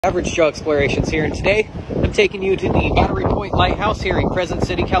Average Joe Explorations here, and today I'm taking you to the Battery Point Lighthouse here in Crescent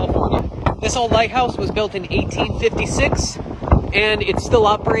City, California. This old lighthouse was built in 1856 and it still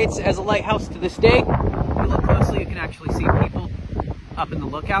operates as a lighthouse to this day. If you look closely, you can actually see people up in the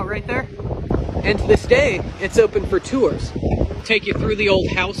lookout right there. And to this day, it's open for tours. Take you through the old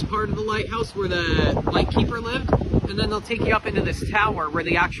house part of the lighthouse where the lightkeeper lived, and then they'll take you up into this tower where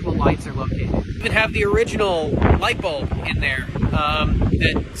the actual lights are located. You even have the original light bulb in there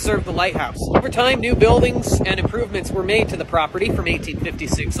that served the lighthouse. Over time, new buildings and improvements were made to the property from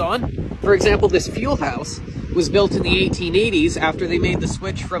 1856 on. For example, this fuel house was built in the 1880s after they made the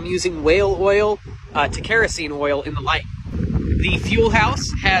switch from using whale oil to kerosene oil in the light. The fuel house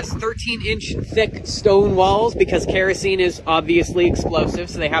has 13-inch thick stone walls because kerosene is obviously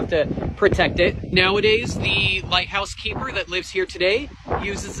explosive, so they have to protect it. Nowadays, the lighthouse keeper that lives here today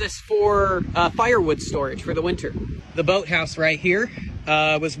uses this for firewood storage for the winter. The boathouse right here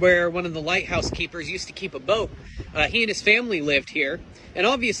was where one of the lighthouse keepers used to keep a boat. He and his family lived here, and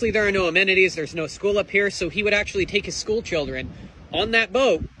obviously there are no amenities, there's no school up here, so he would actually take his school children on that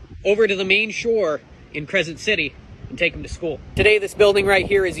boat over to the main shore in Crescent City and take them to school. Today, this building right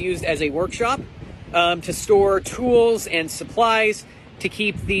here is used as a workshop to store tools and supplies to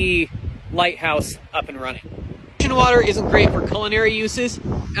keep the lighthouse up and running. Ocean water isn't great for culinary uses,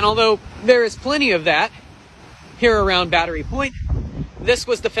 and although there is plenty of that here around Battery Point, this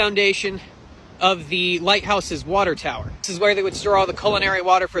was the foundation of the lighthouse's water tower. This is where they would store all the culinary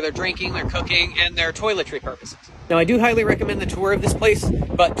water for their drinking, their cooking, and their toiletry purposes. Now, I do highly recommend the tour of this place,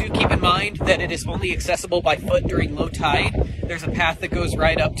 but do keep in mind that it is only accessible by foot during low tide. There's a path that goes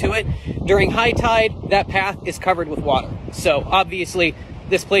right up to it. During high tide, that path is covered with water. So obviously,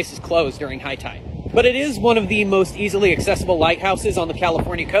 this place is closed during high tide. But it is one of the most easily accessible lighthouses on the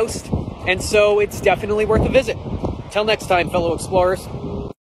California coast, and so it's definitely worth a visit. Till next time, fellow explorers.